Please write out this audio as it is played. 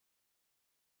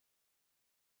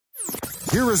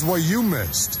Here is what you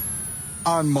missed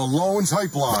on Malone's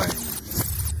Hype Line.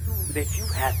 That you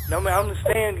have. No, I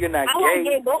understand you're not I gay. like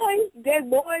gay boys. Gay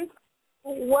boys.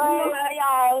 Well,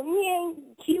 y'all, he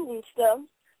ain't cute and stuff.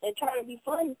 They're trying to be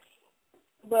funny.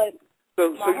 But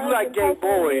So you like gay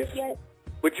boys,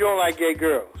 but you don't like gay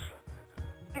girls.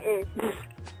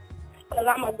 Because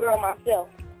I'm a girl myself.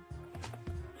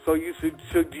 So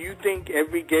do you think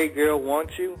every gay girl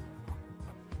wants you?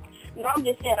 No, I'm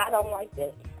just saying I don't like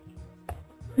that.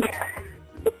 I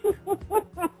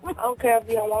don't care if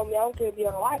you don't want me. I don't care if you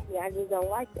don't like me. I just don't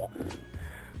like that.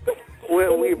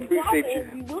 Well, we appreciate you.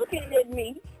 If you looking at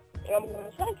me, I'm going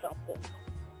to say something.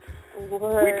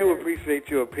 We do appreciate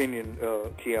your opinion,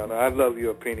 Kiana. I love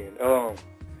your opinion.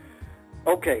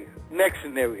 Okay, next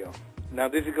scenario. Now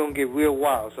this is gonna get real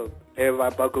wild, so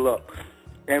everybody buckle up.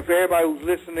 And for everybody who's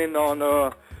listening on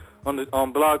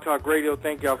Blog Talk Radio,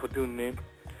 thank y'all for tuning in.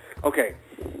 Okay,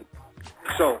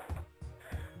 so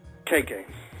KK.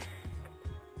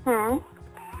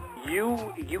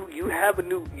 You have a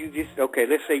new. Okay.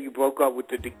 Let's say you broke up with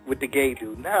the gay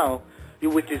dude. Now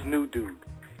you're with this new dude.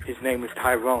 His name is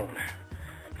Tyrone.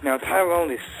 Now,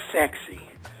 Tyrone is sexy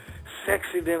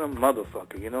than a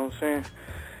motherfucker, you know what I'm saying?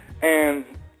 And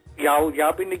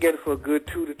y'all been together for a good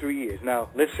 2 to 3 years. Now,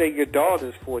 let's say your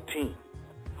daughter's 14.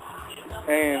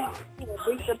 And let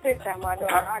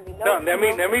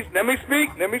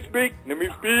me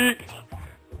speak.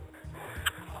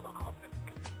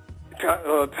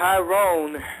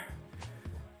 Tyrone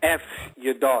F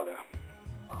your daughter.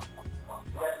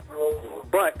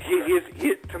 But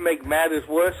to make matters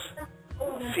worse,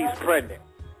 she's pregnant.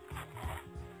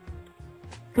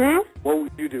 What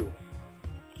would you do?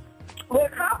 Well,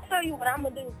 I'll tell you what I'm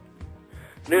going to do.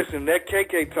 Listen, let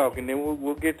KK talk, and then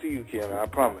we'll get to you, Kiana, I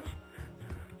promise.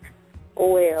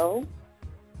 Well,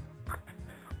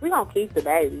 we're going to keep the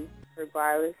baby,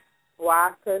 regardless.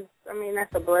 Why? Because, I mean,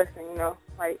 that's a blessing, you know.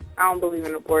 Like, I don't believe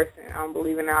in abortion. I don't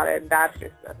believe in all that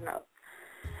adoption stuff, no.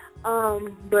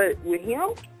 But with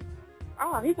him,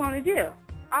 he's going to jail.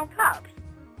 All cops.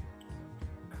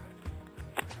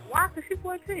 Why? Because she's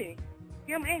 14.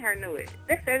 Him and her knew it.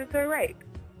 That's statutory rape.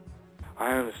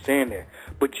 I understand that.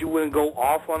 But you wouldn't go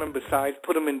off on him besides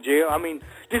put him in jail? I mean,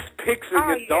 just picture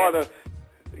your daughter.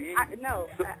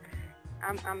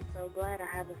 I'm so glad I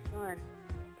have a son.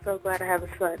 So glad I have a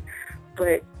son.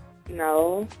 But,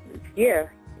 no, yeah.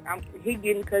 He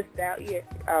getting cussed out, yeah.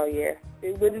 Oh, yeah.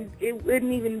 It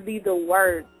wouldn't even be the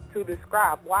word to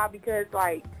describe. Why? Because,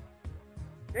 like,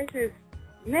 that's just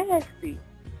nasty.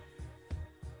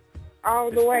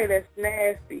 All the way, that's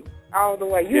nasty. All the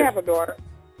way. You have a daughter,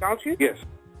 don't you? Yes.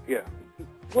 Yeah.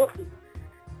 What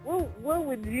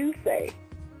would you say?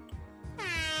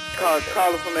 Call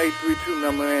us on the 832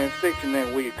 number and state your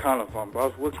name, where you calling from,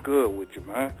 boss. What's good with you,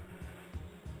 man?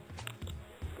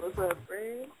 What's up,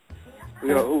 Fred?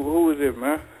 Yeah, who is it,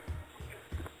 man?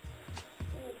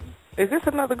 Is this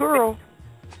another girl?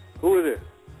 Who is it?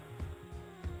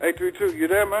 832, you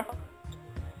there, man?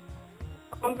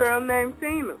 Some girl named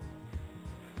Tina.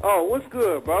 Oh, what's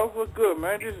good, boss? What's good,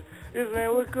 man? This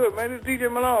man, what's good, man? This DJ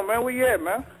Malone, man. Where you at,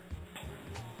 man?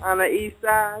 On the east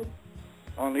side.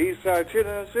 On the east side, chilling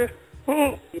and shit?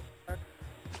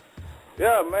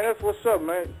 Yeah, man, that's what's up,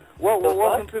 man.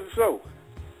 Welcome to the show.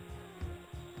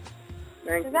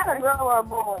 Is that a girl or a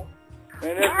boy?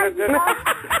 Man,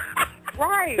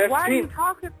 right. That's Why Tina.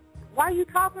 Why you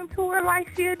talking to her like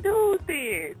she a dude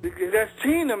then? Because that's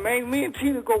Tina, man. Me and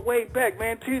Tina go way back,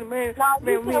 man. Tina, man. Now,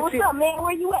 man, what's up, man?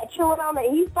 Where you at? Chilling on the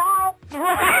east side?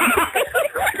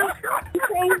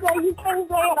 You can't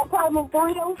say an apartment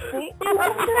 306.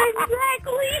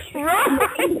 Exactly. On the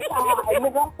east side.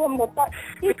 Nigga, from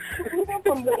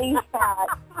the east side.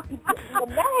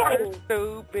 That's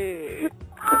stupid.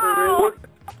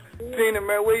 Tina,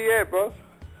 man, where you at, bro?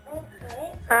 You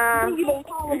didn't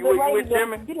call her You with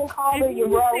Jimmy? You didn't call her your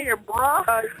bro. Here, bro.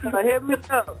 Hit me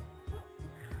up.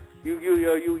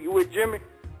 You with Jimmy?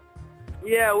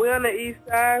 Yeah, we on the east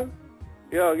side.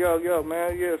 Yo,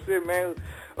 man. Yeah, sit, man.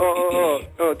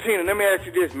 Tina, let me ask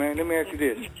you this, man. Let me ask you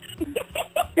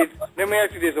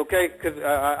this, okay? Because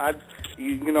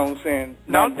you know what I'm saying?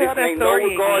 Now, Don't tell this ain't that no story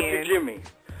regard again. to Jimmy.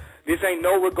 This ain't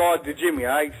no regard to Jimmy,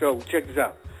 all right? So check this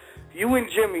out. You and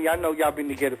Jimmy, I know y'all been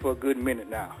together for a good minute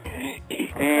now.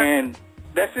 And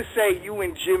let's just say you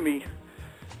and Jimmy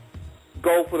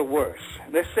go for the worst.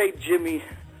 Let's say Jimmy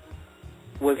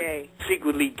was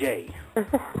secretly gay.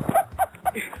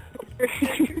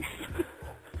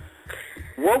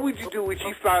 What would you do if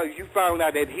you found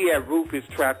out that he had Rufus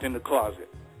trapped in the closet?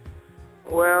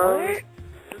 Well,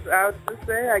 I was to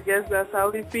say, I guess that's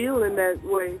how he feeling that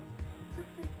way.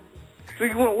 So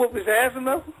you want to whoop his ass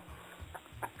enough?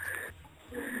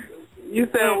 You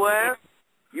said what?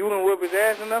 You wouldn't whip his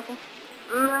ass or nothing?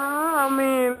 No, I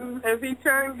mean, if he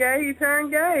turned gay, he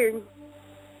turned gay.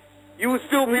 You would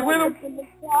still be with him?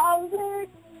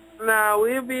 No,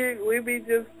 we'd be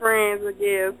just friends, I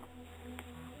guess.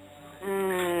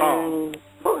 Oh.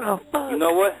 You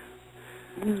know what?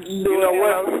 You know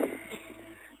what?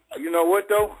 You know what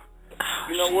though?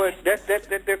 You know what? That's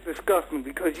disgusting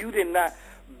because you did not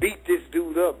beat this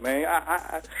dude up, man.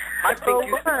 I think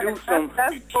you should do some.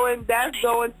 That's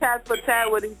going tat for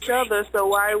tat with each other. So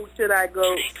why should I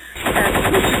go?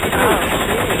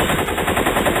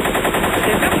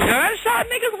 Gunshot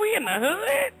niggas, we in the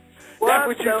hood. That's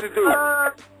what you should do.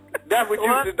 That's what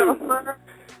you should do.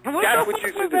 That's what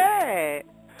you should do.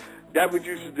 That's what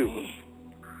you should do.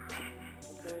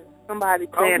 Somebody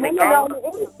playing the on the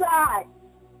east side.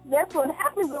 That's what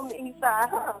happens on the east side,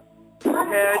 huh?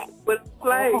 Yeah, we don't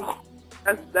play.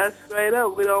 That's straight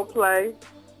up. We don't play.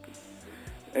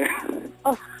 Man,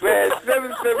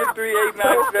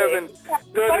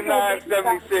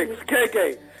 773-897-3976.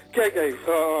 KK.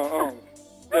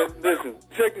 Listen,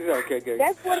 check this out, KK.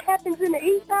 That's what happens in the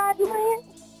east side, man.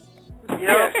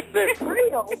 Yes, It's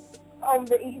real on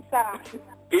the east side.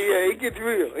 Yeah, it gets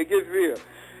real. It gets real.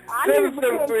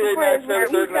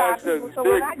 773-897-3976, man. So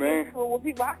when I get cool with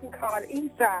people, I can call the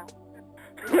east side.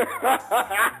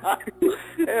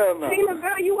 Hell no. Tina,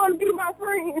 girl, you want to be my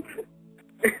friend?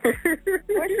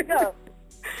 Where you go?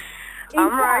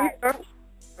 I'm right here.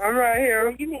 I'm right here.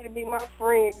 You need to be my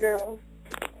friend, girl.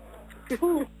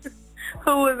 Who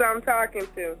is I'm talking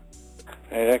to?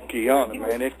 Hey, that's Kiana,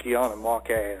 man. That's Kiana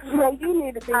Marquez. No, you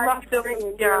need to be my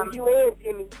friend, girl. You and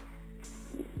Jimmy.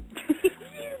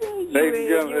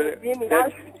 Ladies and gentlemen,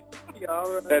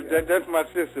 that's my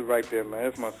sister right there, man.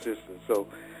 That's my sister. So,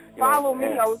 follow me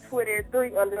on Twitter,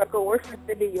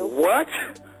 3_sister. What?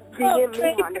 DM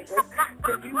me, my nigga.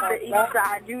 Cause you the east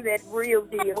side, you that real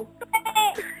deal.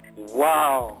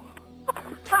 Wow.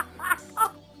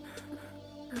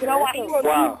 You know why you on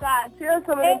the east side? Tell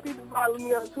some of them people follow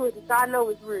me on Twitter, so I know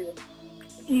it's real.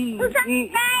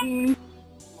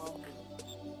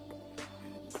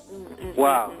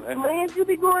 Wow. Man, you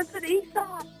be going to the east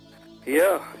side?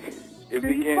 Yeah. It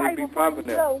began to be popping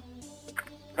there.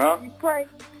 Huh? You pray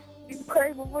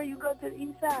before you go to the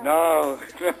east side? No.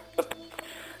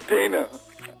 Tina.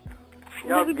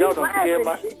 Y'all don't scare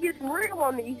my... She gets real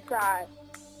on the east side.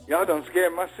 Y'all don't scare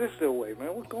my sister away,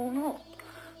 man. What's going on?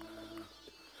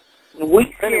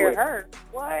 We scared her.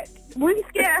 What? We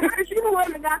scared her. She the one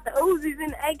that got the Uzis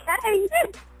and the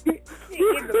AKs. She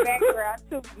in the background,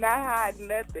 too. Not hiding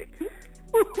nothing.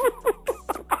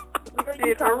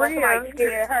 Shit, for real.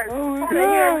 Scared her. Oh,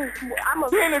 I'm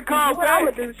Tina, call back. I'm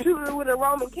going to shoot her with a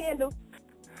Roman candle.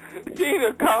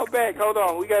 Tina, call back. Hold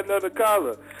on. We got another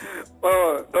caller.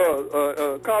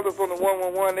 Caller from the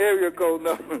 111 area code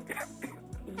number.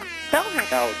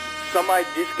 Now, somebody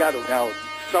just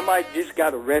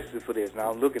got arrested for this.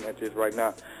 Now, I'm looking at this right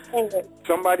now.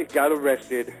 Somebody got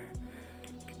arrested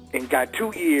and got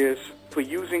 2 years for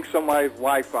using somebody's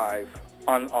Wi-Fi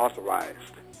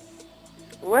unauthorized.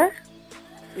 What?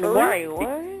 Right,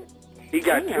 what? He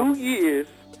got 2 years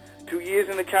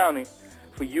in the county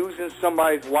for using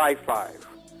somebody's Wi-Fi.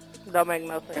 Don't make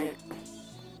no sense.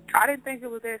 I didn't think it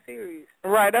was that serious.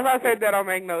 Right, that's why I said that don't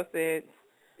make no sense.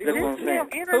 That's what I'm saying.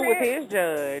 Who was his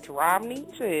judge? Romney?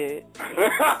 Shit.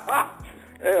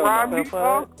 Romney?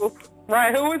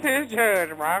 Right, who was his judge?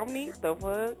 Romney? The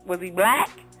fuck? Was he black?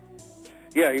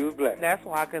 Yeah, he was black. That's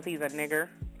why, because he's a nigger.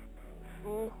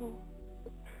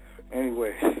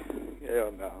 Anyway,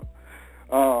 hell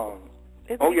no.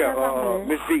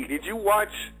 Miss B, did you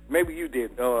watch, maybe you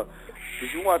did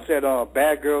you watch that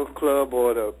Bad Girls Club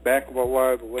or the Basketball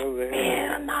Wives or whatever the hell?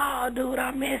 Hell no, dude,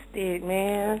 I missed it,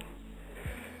 man.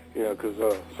 Yeah,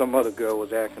 because some other girl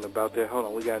was asking about that. Hold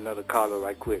on, we got another caller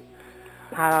right quick.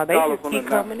 They just keep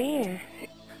coming in.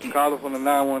 Caller from the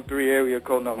 913 area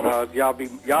code number. It's y'all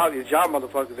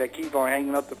motherfuckers that keep on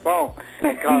hanging up the phone.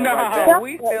 And calling right back.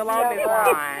 We still on this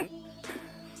line.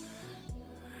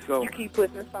 So, You keep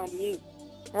putting us on mute.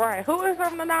 Right, who is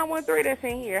from the 913 that's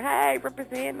in here? Hey,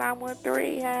 represent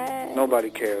 913, hey.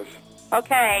 nobody cares.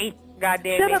 Okay,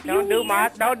 goddamn it,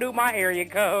 don't do my area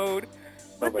code.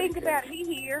 But Nobody think cares. about it, he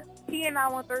here. He in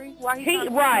 913. Why he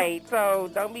Right, so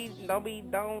don't do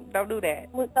that.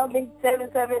 With something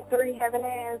 773 having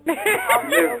ass. First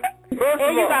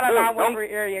And you got a 913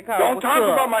 area code. Don't What's talk up?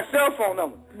 about my cell phone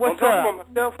number. What's don't talk up? about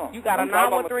my cell phone. You got a Don't talk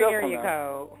about my 913 cell phone area now.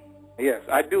 code. Yes,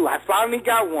 I do. I finally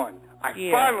got one.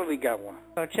 Finally got one.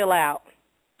 So chill out.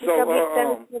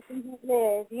 So,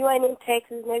 You ain't in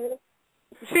Texas, nigga.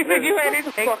 She said you ain't in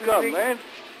Texas. fuck up, man.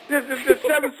 The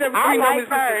 773 I number like is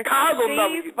the her. Chicago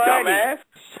number, She's you funny. dumbass.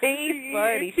 She's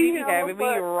funny. She She be having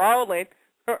me rolling.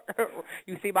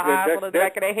 You see my eyes on the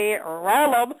back of the head?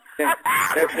 Roll them. That's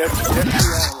the right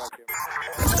there.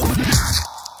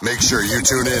 Make sure you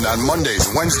tune in on Mondays,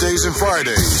 Wednesdays, and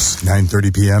Fridays.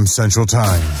 9:30 p.m. Central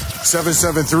Time.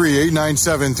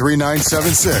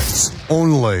 773-897-3976.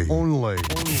 Only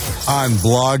on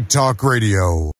Blog Talk Radio.